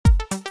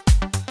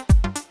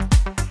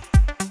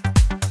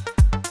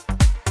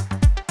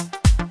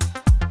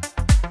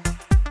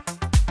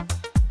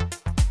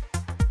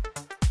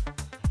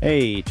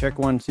Hey, check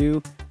 1,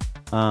 2.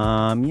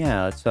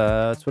 Yeah,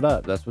 that's what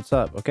up. That's what's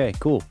up. Okay,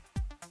 cool.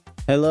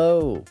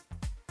 Hello.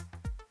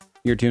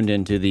 You're tuned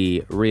into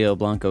the Rio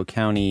Blanco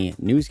County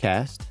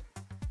newscast,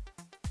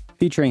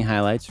 featuring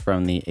highlights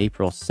from the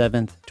April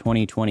 7th,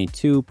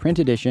 2022 print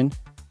edition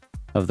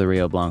of the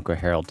Rio Blanco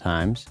Herald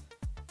Times.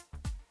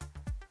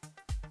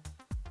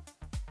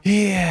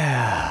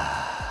 Yeah.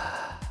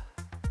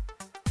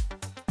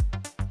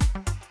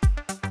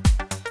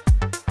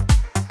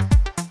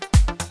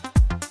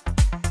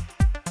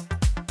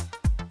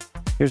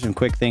 Here's some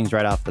quick things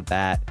right off the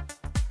bat.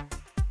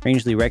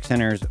 Rangeley Rec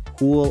Center's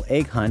pool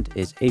egg hunt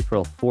is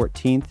April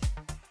 14th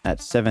at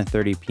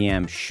 7:30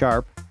 p.m.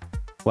 sharp,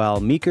 while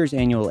Meeker's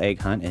annual egg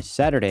hunt is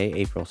Saturday,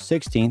 April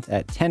 16th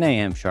at 10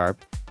 a.m. sharp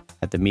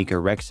at the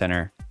Meeker Rec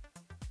Center.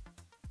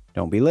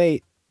 Don't be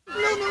late.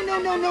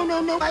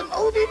 No. I'm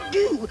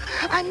overdue.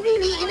 I'm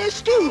really in a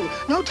stew.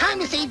 No time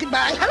to say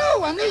goodbye.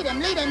 Hello, I'm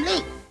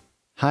late.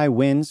 High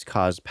winds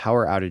caused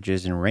power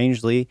outages in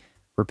Rangeley,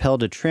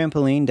 repelled a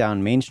trampoline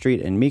down Main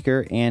Street in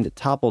Meeker, and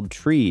toppled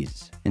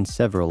trees in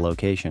several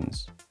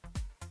locations.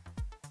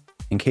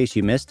 In case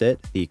you missed it,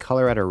 the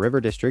Colorado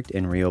River District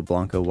and Rio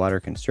Blanco Water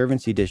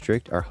Conservancy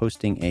District are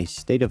hosting a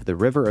State of the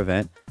River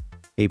event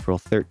April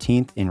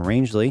 13th in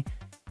Rangeley.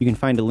 You can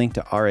find a link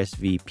to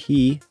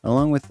RSVP,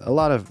 along with a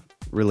lot of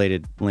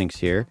related links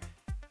here,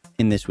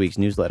 in this week's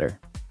newsletter.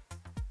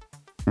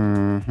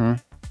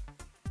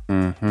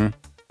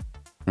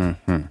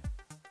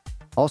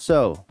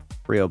 Also,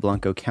 Rio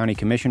Blanco County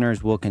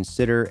Commissioners will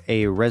consider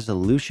a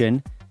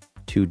resolution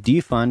to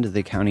defund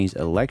the county's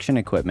election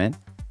equipment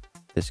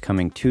this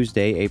coming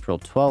Tuesday, April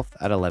 12th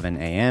at 11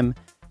 a.m.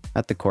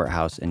 at the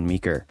courthouse in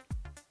Meeker.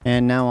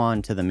 And now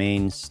on to the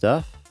main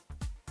stuff.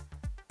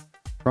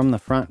 From the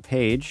front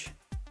page,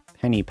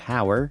 Penny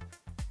Power.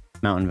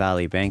 Mountain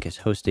Valley Bank is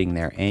hosting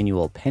their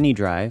annual Penny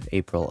Drive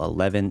April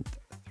 11th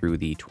through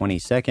the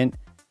 22nd.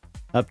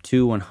 Up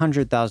to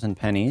 100,000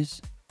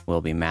 pennies will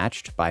be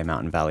matched by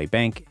Mountain Valley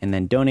Bank and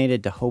then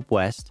donated to Hope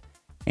West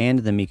and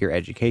the Meeker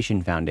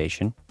Education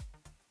Foundation.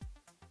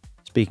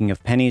 Speaking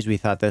of pennies, we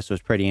thought this was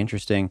pretty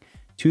interesting.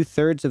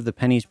 2/3 of the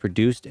pennies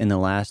produced in the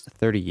last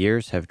 30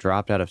 years have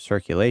dropped out of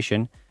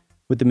circulation,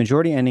 with the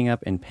majority ending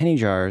up in penny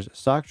jars,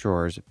 sock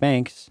drawers,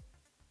 banks,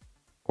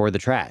 or the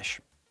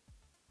trash.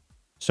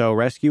 So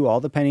rescue all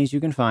the pennies you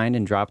can find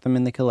and drop them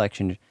in the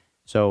collection.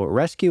 Jars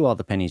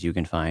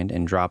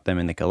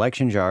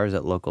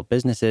at local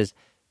businesses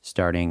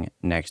starting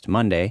next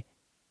Monday.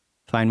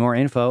 Find more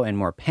info and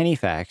more penny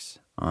facts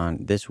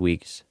on this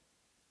week's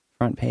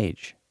front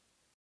page.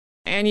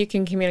 And you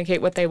can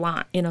communicate what they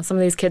want. You know, some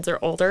of these kids are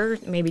older,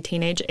 maybe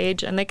teenage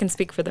age, and they can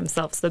speak for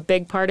themselves. The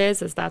big part is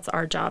that's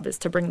our job, is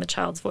to bring the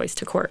child's voice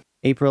to court.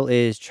 April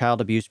is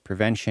Child Abuse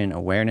Prevention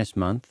Awareness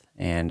Month,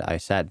 and I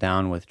sat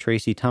down with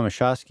Tracy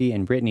Tomaszowski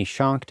and Brittany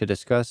Schonk to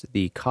discuss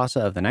the CASA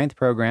of the Ninth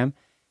program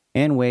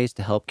and ways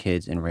to help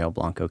kids in Rio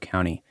Blanco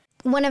County.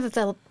 One of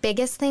the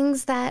biggest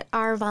things that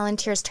our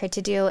volunteers try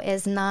to do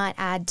is not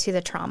add to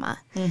the trauma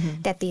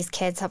that these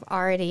kids have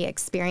already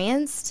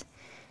experienced.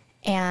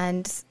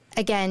 And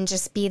again,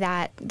 just be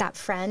that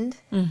friend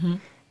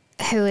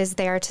who is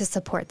there to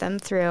support them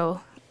through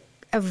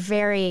a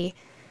very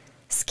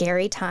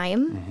scary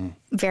time,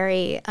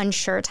 very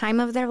unsure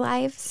time of their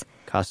lives.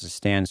 CASA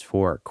stands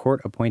for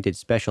Court Appointed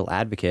Special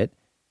Advocate.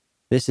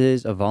 This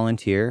is a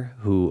volunteer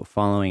who,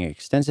 following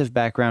extensive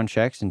background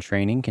checks and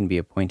training, can be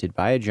appointed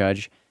by a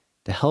judge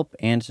to help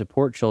and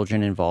support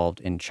children involved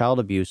in child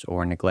abuse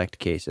or neglect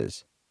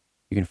cases.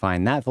 You can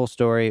find that full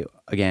story,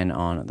 again,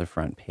 on the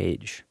front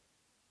page.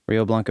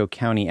 Rio Blanco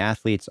County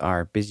athletes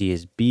are busy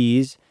as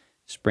bees.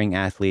 Spring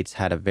athletes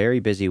had a very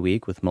busy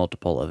week with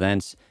multiple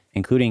events,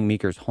 including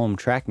Meeker's home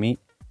track meet.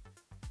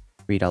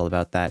 Read all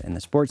about that in the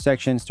sports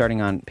section,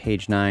 starting on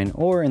page 9,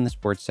 or in the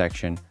sports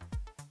section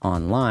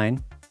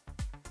online.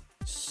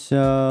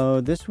 So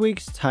this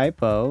week's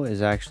typo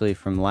is actually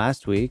from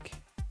last week,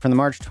 from the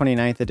March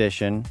 29th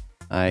edition.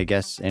 I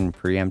guess in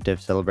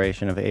preemptive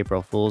celebration of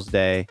April Fool's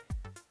Day,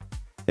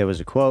 there was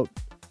a quote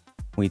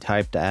we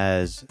typed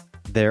as,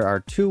 "There are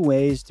two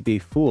ways to be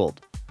fooled.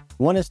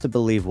 One is to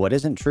believe what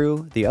isn't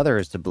true. The other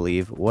is to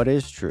believe what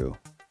is true."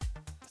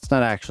 It's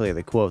not actually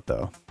the quote,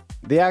 though.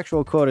 The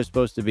actual quote is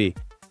supposed to be,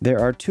 "There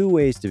are two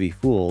ways to be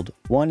fooled.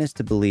 One is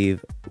to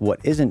believe what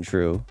isn't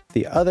true.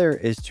 The other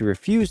is to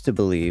refuse to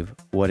believe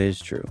what is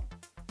true."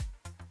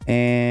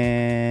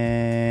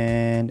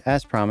 And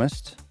as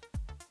promised,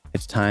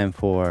 it's time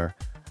for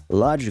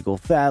logical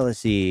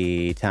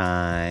fallacy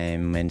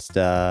time and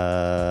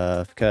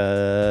stuff,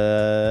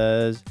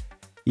 because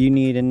you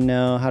need to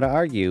know how to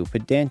argue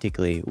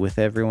pedantically with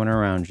everyone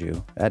around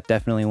you. That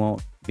definitely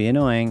won't be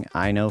annoying.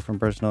 I know from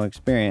personal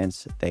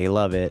experience, they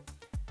love it.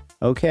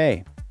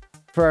 Okay,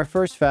 for our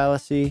first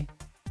fallacy,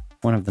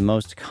 one of the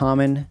most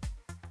common,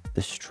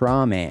 the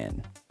straw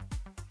man.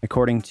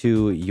 According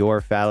to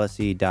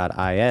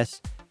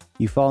yourfallacy.is,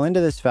 you fall into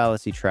this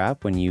fallacy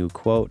trap when you,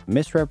 quote,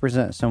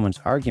 misrepresent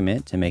someone's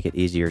argument to make it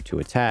easier to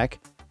attack,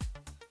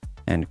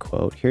 end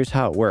quote. Here's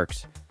how it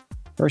works.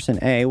 Person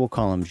A, we'll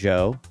call him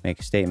Joe, make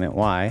a statement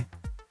Y.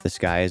 the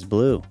sky is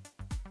blue.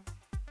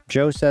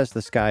 Joe says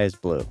the sky is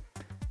blue.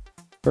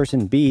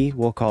 Person B,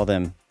 we'll call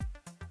them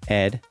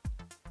Ed,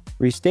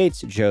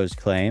 restates Joe's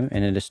claim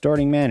in a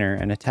distorting manner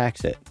and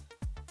attacks it.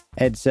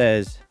 Ed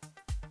says,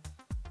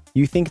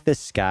 "You think the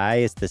sky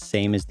is the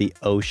same as the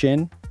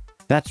ocean?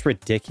 That's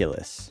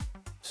ridiculous."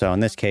 So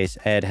in this case,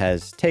 Ed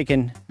has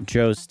taken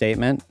Joe's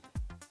statement,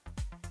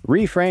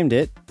 reframed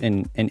it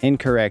in an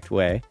incorrect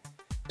way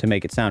to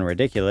make it sound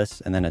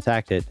ridiculous, and then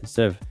attacked it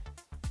instead of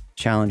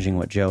challenging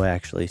what Joe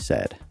actually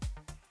said,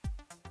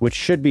 which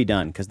should be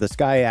done because the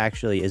sky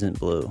actually isn't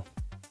blue.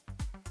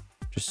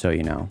 Just so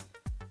you know.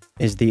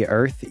 Is the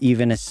Earth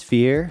even a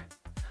sphere?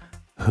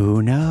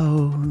 Who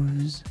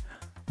knows?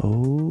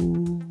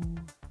 Oh,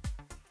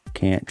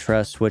 can't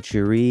trust what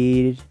you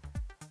read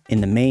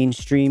in the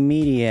mainstream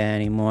media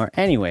anymore.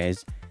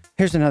 Anyways,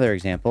 here's another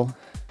example.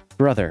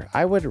 Brother,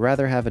 I would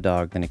rather have a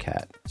dog than a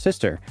cat.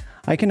 Sister,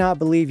 I cannot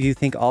believe you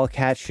think all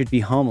cats should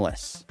be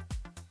homeless.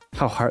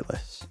 How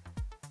heartless.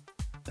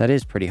 That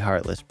is pretty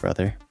heartless,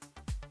 brother.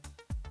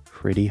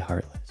 Pretty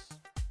heartless.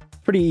 It's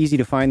pretty easy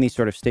to find these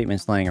sort of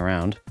statements laying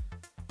around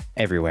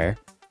everywhere.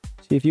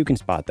 See if you can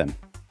spot them.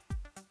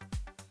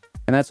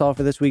 And that's all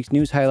for this week's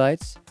news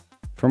highlights.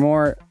 For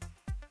more,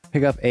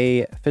 pick up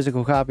a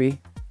physical copy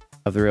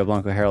of the Rio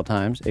Blanco Herald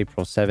Times,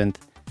 April 7th,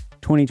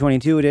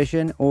 2022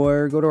 edition,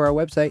 or go to our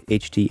website,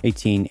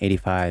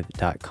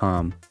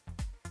 ht1885.com.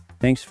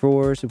 Thanks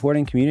for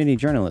supporting community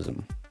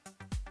journalism.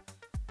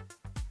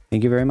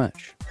 Thank you very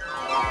much.